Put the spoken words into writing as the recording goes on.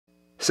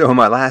So in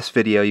my last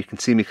video, you can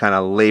see me kind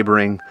of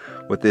laboring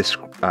with this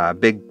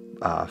big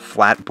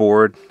flat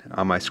board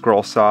on my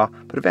scroll saw,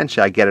 but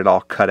eventually I get it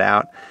all cut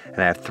out, and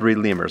I have 3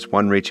 lemurs,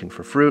 one reaching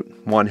for fruit,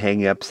 one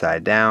hanging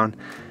upside down,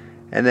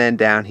 and then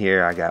down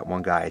here I got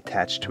one guy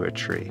attached to a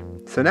tree.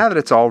 So now that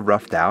it's all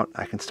roughed out,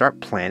 I can start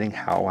planning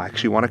how I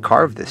actually want to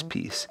carve this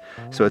piece.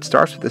 So it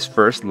starts with this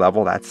first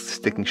level that's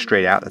sticking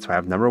straight out, that's why I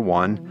have number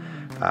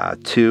 1.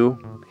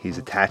 2, he's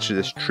attached to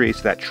this tree,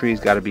 so that tree's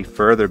got to be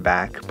further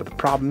back, but the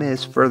problem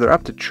is further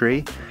up the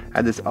tree I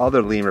have this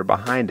other lemur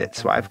behind it,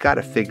 so I've got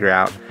to figure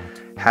out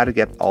how to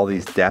get all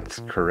these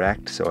depths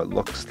correct so it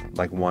looks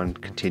like one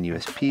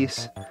continuous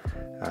piece.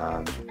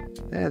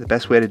 The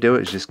best way to do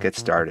it is just get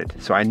started.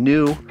 So I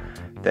knew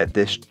that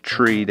this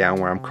tree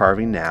down where I'm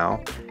carving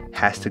now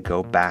has to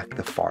go back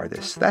the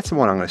farthest. So that's the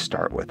one I'm going to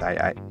start with.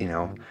 You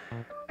know,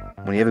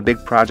 when you have a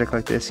big project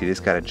like this, you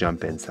just got to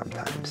jump in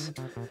sometimes.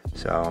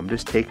 So I'm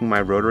just taking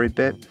my rotary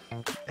bit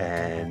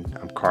and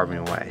I'm carving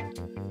away.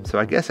 So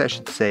I guess I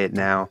should say it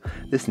now,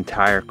 this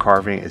entire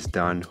carving is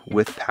done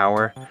with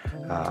power.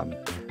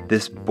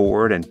 This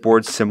board and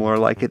boards similar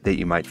like it that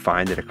you might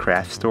find at a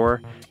craft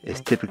store is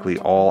typically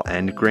all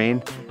end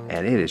grain,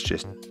 and it is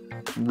just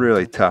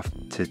really tough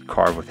to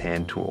carve with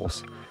hand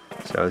tools.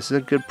 So this is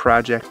a good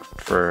project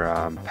for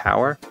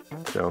power.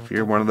 So if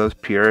you're one of those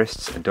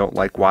purists and don't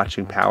like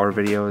watching power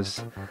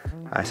videos,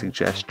 I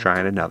suggest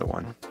trying another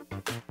one.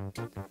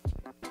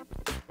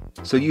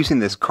 So using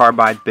this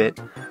carbide bit,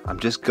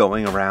 I'm just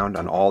going around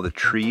on all the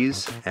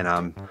trees, and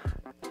I'm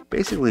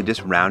basically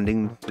just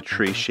rounding the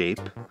tree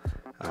shape.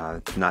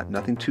 It's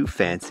nothing too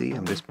fancy.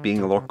 I'm just being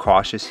a little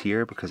cautious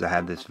here because I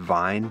have this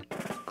vine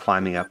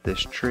climbing up this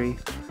tree.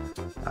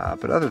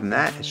 But other than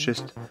that, it's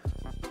just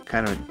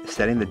kind of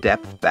setting the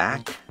depth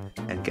back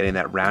and getting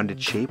that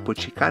rounded shape,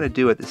 which you kind of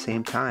do at the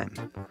same time.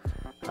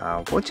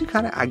 Once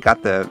I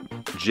got the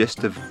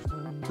gist of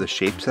the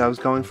shapes that I was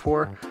going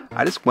for,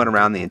 I just went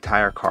around the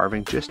entire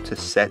carving just to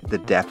set the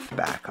depth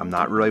back. I'm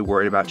not really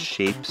worried about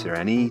shapes or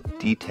any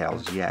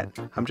details yet.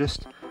 I'm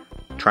just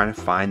trying to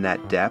find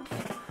that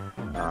depth.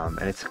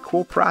 And it's a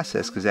cool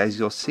process because, as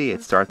you'll see,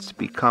 it starts to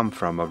become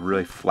from a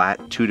really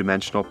flat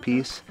two-dimensional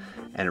piece,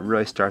 and it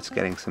really starts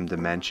getting some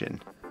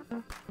dimension.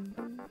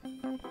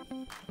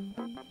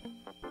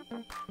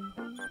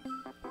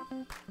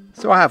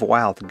 So I have a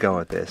while to go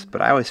with this,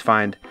 but I always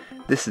find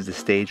this is the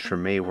stage for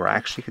me where I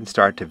actually can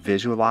start to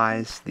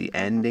visualize the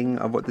ending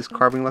of what this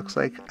carving looks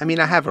like. I mean,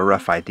 I have a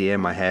rough idea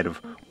in my head of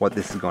what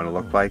this is going to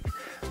look like,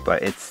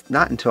 but it's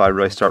not until I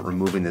really start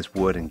removing this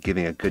wood and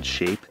giving a good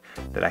shape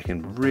that I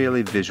can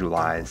really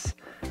visualize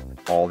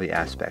all the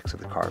aspects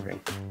of the carving.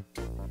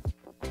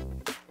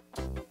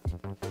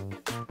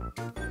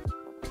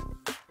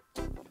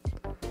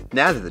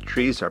 Now that the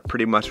trees are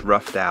pretty much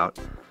roughed out,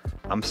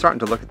 I'm starting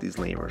to look at these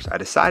lemurs. I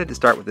decided to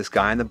start with this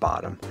guy on the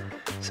bottom.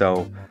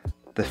 So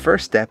the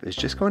first step is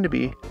just going to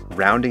be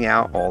rounding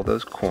out all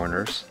those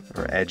corners,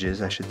 or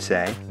edges I should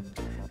say.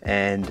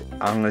 And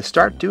I'm going to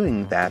start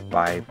doing that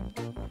by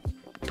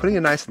putting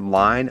a nice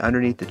line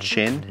underneath the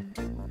chin,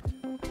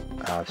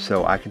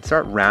 so I can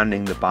start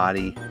rounding the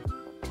body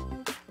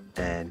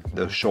and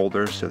those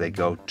shoulders so they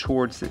go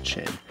towards the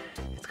chin.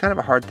 It's kind of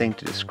a hard thing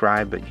to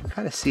describe, but you can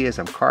kind of see as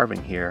I'm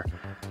carving here,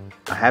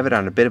 I have it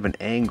on a bit of an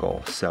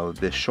angle, so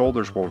the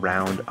shoulders will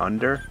round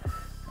under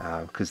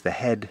because the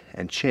head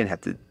and chin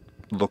have to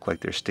look like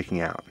they're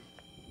sticking out.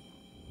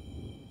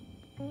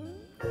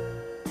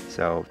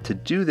 So to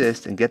do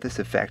this and get this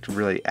effect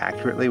really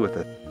accurately with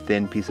a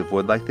thin piece of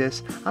wood like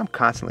this, I'm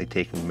constantly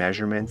taking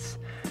measurements,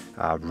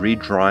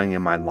 redrawing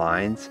in my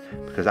lines,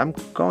 because I'm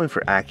going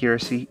for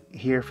accuracy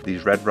here for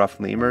these Red Ruffed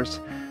Lemurs.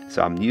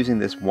 So I'm using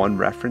this one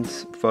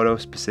reference photo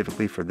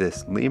specifically for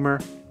this lemur.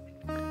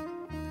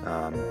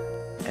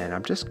 And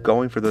I'm just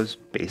going for those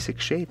basic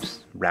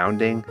shapes,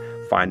 rounding,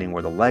 finding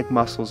where the leg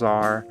muscles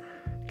are,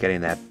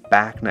 getting that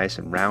back nice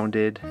and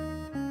rounded,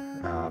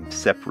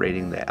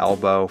 separating the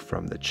elbow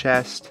from the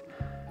chest,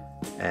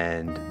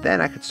 and then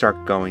I could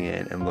start going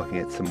in and looking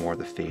at some more of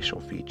the facial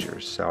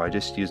features. So I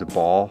just use a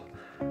ball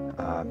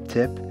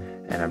tip,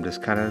 and I'm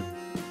just kind of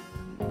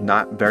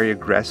not very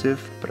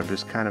aggressive, but I'm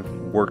just kind of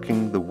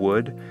working the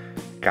wood,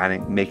 kind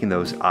of making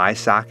those eye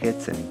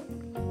sockets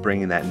and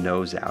bringing that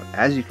nose out.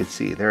 As you can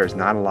see, there is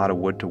not a lot of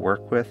wood to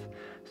work with,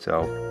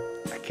 so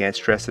I can't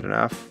stress it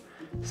enough.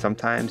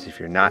 Sometimes if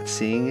you're not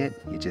seeing it,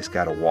 you just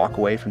got to walk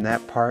away from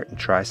that part and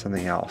try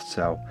something else.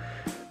 So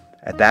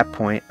at that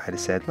point, I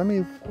just said, let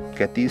me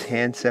get these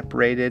hands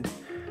separated.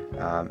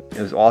 It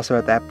was also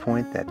at that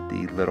point that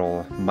the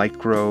little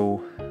micro,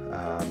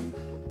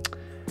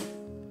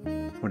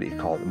 what do you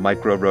call it, the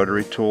micro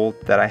rotary tool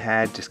that I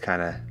had just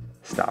kind of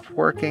stopped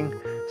working.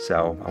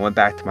 So I went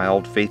back to my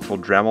old faithful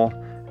Dremel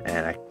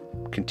and I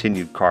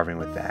continued carving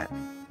with that.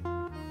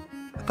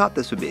 I thought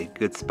this would be a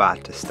good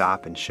spot to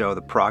stop and show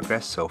the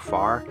progress so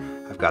far.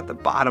 I've got the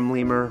bottom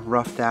lemur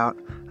roughed out,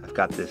 I've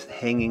got this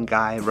hanging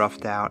guy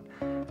roughed out,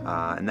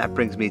 and that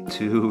brings me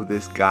to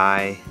this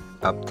guy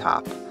up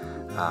top.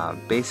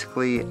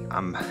 Basically,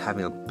 I'm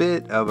having a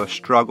bit of a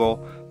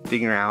struggle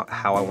figuring out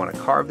how I want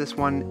to carve this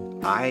one.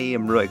 I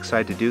am really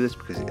excited to do this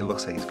because it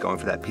looks like he's going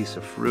for that piece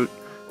of fruit.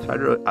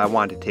 So I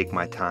wanted to take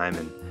my time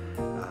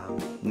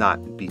and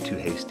not be too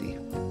hasty.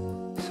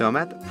 So I'm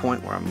at the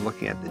point where I'm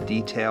looking at the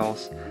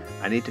details.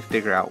 I need to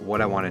figure out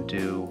what I want to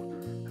do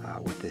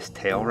with this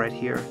tail right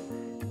here.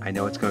 I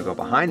know it's going to go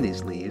behind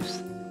these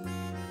leaves.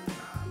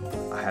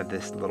 I have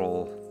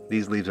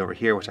these leaves over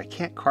here, which I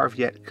can't carve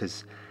yet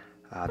because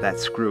that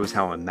screw is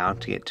how I'm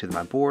mounting it to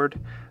my board.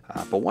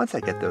 But once I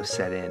get those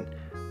set in,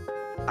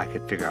 I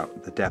could figure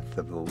out the depth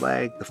of the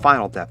leg, the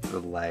final depth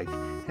of the leg,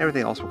 and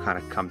everything else will kind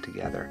of come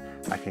together.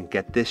 I can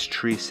get this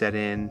tree set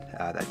in,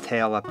 that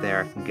tail up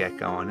there, I can get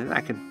going, and I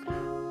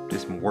can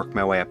just work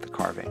my way up the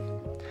carving.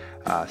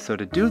 So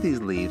to do these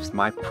leaves,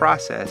 my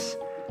process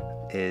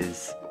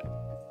is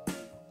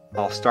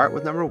I'll start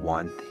with number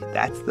 1.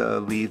 That's the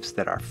leaves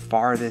that are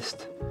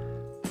farthest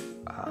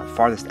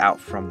out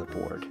from the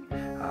board.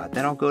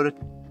 Then I'll go to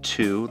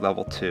 2,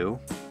 level 2,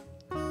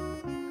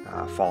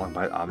 followed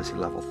by obviously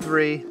level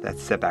 3.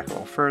 That's set back a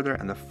little further,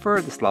 and the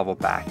furthest level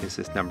back is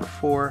this number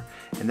 4,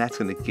 and that's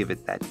going to give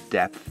it that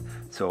depth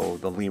so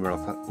the lemur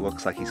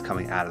looks like he's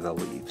coming out of the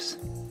leaves.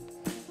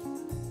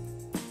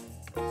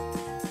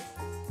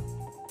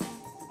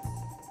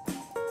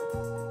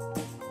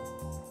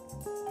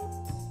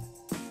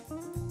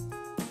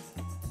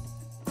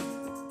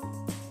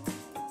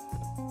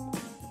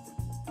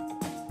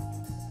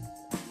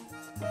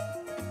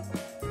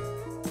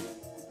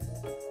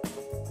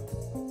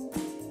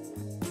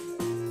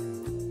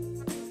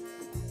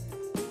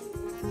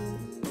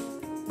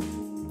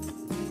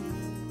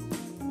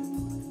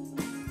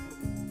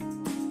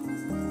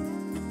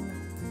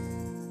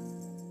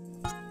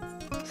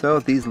 So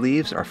these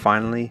leaves are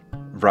finally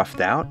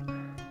roughed out.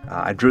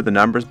 I drew the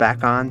numbers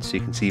back on so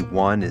you can see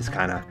 1 is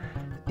kind of,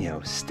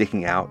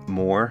 sticking out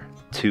more,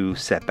 2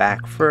 set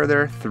back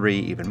further, 3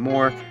 even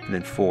more, and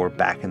then 4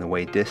 back in the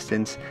way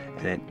distance.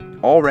 And it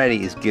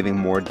already is giving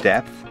more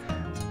depth.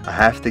 I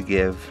have to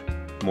give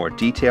more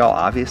detail,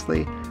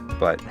 obviously,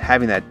 but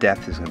having that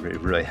depth is going to be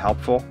really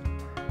helpful.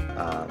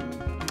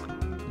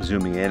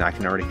 Zooming in, I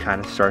can already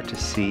kind of start to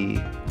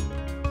see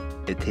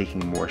it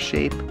taking more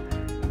shape.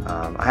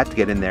 I have to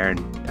get in there and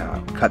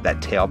cut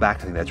that tail back.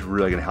 I think that's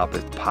really going to help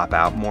it pop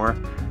out more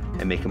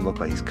and make him look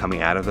like he's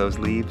coming out of those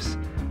leaves.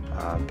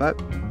 But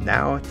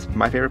now it's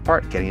my favorite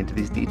part, getting into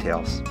these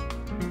details.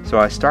 So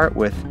I start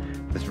with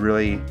this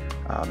really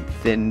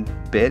thin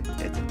bit.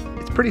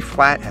 It's pretty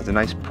flat, has a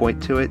nice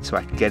point to it, so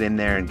I can get in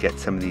there and get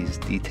some of these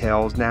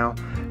details now.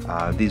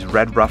 These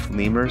Red Ruffed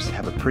Lemurs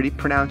have a pretty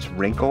pronounced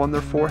wrinkle on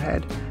their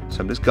forehead,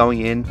 so I'm just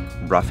going in,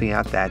 roughing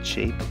out that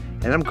shape,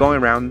 and I'm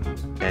going around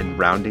and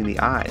rounding the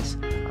eyes.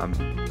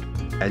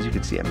 As you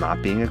can see, I'm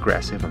not being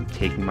aggressive, I'm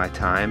taking my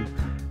time.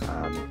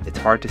 It's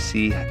hard to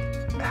see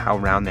how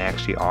round they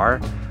actually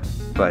are,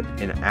 but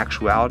in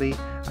actuality,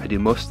 I do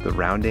most of the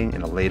rounding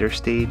in a later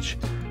stage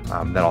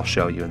that I'll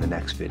show you in the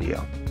next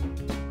video.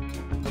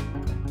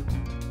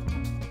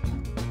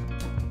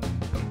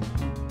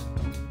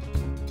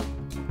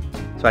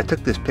 So I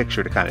took this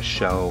picture to kind of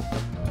show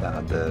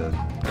the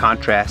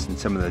contrast and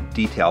some of the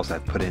details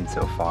I've put in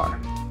so far.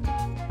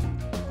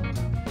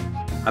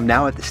 I'm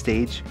now at the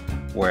stage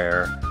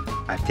where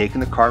I've taken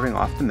the carving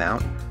off the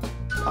mount.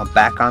 I'm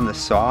back on the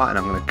saw and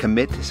I'm going to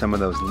commit to some of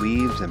those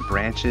leaves and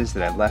branches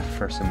that I left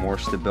for some more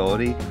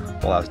stability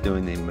while I was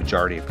doing the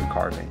majority of the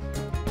carving.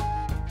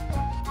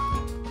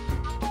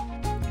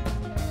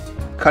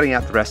 Cutting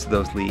out the rest of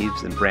those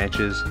leaves and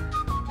branches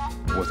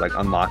was like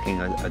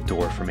unlocking a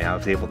door for me. I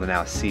was able to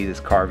now see this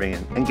carving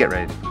and get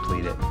ready to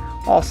complete it.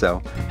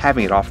 Also,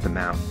 having it off the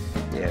mount,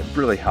 it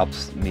really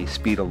helps me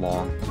speed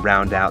along,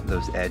 round out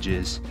those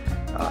edges,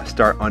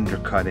 start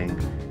undercutting,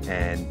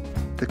 and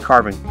the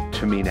carving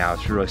to me now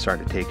is really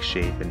starting to take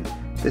shape, and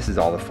this is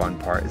all the fun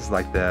part. It's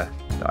like the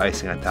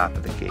icing on top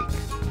of the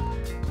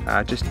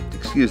cake. Just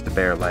excuse the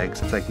bare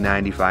legs. It's like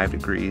 95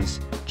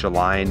 degrees,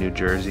 July in New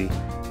Jersey.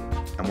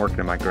 I'm working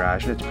in my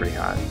garage and it's pretty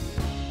hot.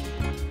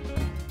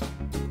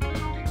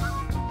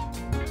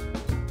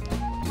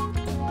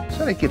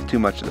 So I didn't give too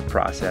much of the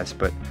process,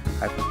 but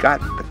I've got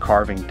the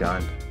carving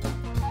done.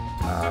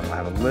 I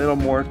have a little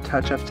more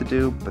touch-up to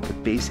do, but the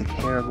basic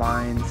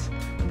hairlines,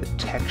 the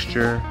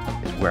texture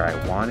is where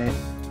I want it.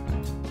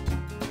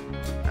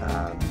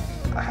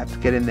 I have to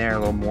get in there a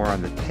little more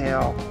on the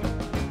tail,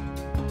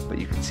 but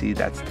you can see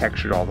that's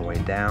textured all the way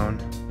down.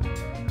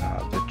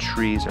 The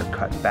trees are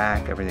cut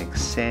back,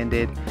 everything's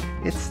sanded.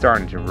 It's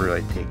starting to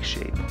really take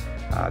shape.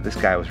 This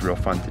guy was real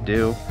fun to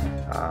do.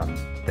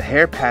 The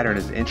hair pattern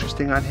is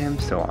interesting on him,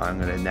 so I'm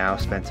going to now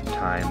spend some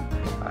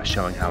time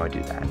showing how I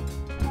do that.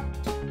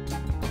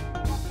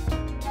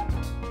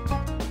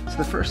 So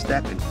the first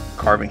step in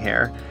carving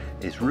hair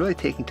is really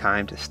taking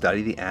time to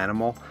study the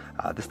animal.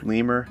 This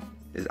lemur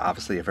is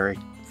obviously a very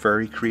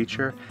furry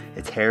creature.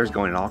 Its hair is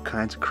going in all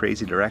kinds of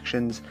crazy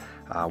directions.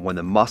 When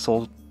the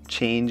muscle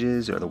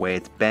changes or the way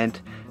it's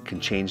bent can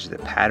change the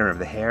pattern of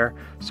the hair.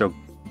 So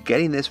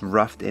getting this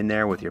roughed in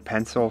there with your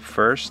pencil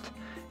first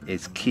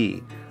is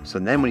key. So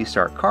then when you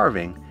start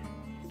carving,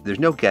 there's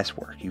no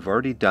guesswork. You've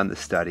already done the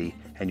study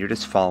and you're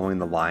just following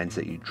the lines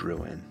that you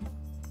drew in.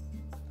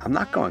 I'm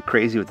not going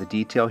crazy with the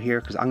detail here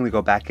because I'm going to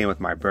go back in with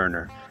my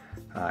burner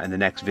in the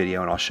next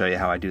video, and I'll show you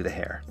how I do the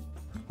hair.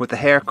 With the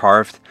hair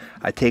carved,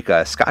 I take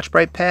a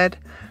Scotch-Brite pad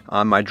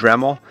on my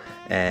Dremel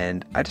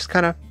and I just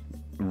kind of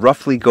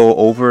roughly go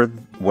over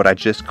what I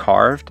just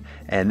carved,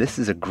 and this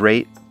is a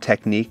great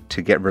technique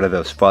to get rid of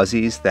those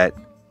fuzzies that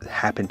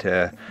happen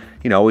to,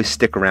 always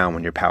stick around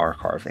when you're power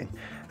carving.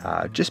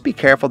 Just be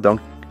careful,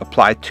 don't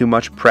apply too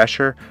much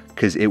pressure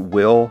because it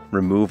will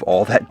remove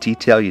all that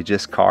detail you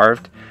just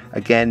carved.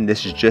 Again,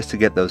 this is just to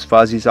get those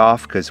fuzzies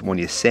off, because when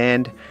you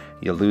sand,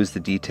 you lose the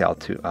detail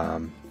too.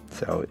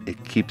 So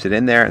it keeps it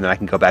in there, and then I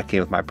can go back in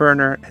with my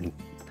burner and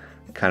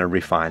kind of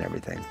refine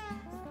everything.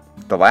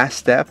 The last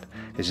step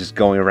is just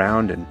going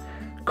around and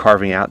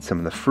carving out some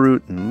of the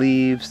fruit and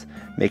leaves,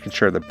 making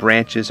sure the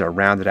branches are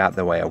rounded out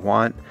the way I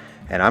want.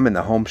 And I'm in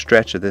the home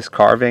stretch of this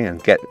carving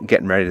and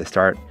getting ready to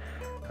start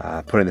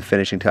putting the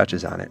finishing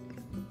touches on it.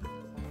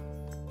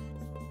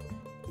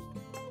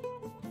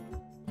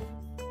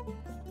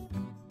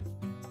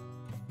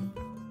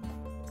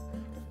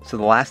 So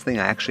the last thing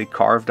I actually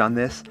carved on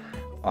this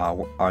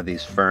are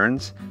these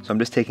ferns. So I'm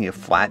just taking a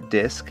flat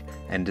disc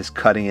and just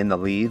cutting in the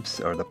leaves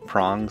or the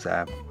prongs.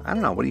 I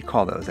don't know, what do you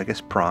call those? I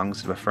guess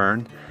prongs of a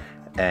fern.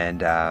 And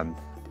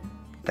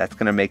that's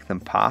going to make them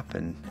pop.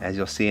 And as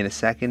you'll see in a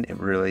second, it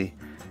really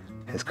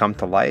has come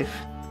to life.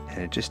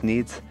 And it just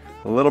needs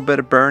a little bit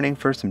of burning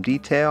for some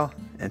detail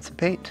and some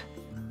paint.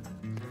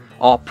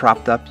 All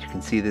propped up, you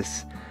can see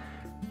this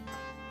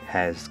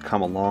has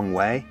come a long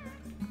way.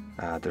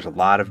 There's a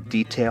lot of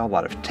detail, a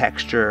lot of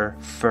texture,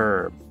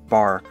 fur,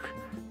 bark,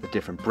 the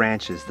different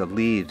branches, the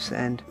leaves,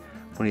 and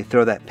when you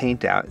throw that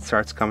paint out, it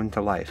starts coming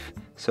to life.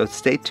 So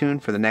stay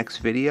tuned for the next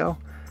video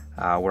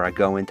where I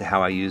go into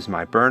how I use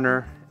my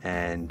burner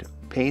and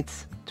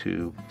paints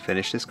to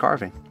finish this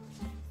carving.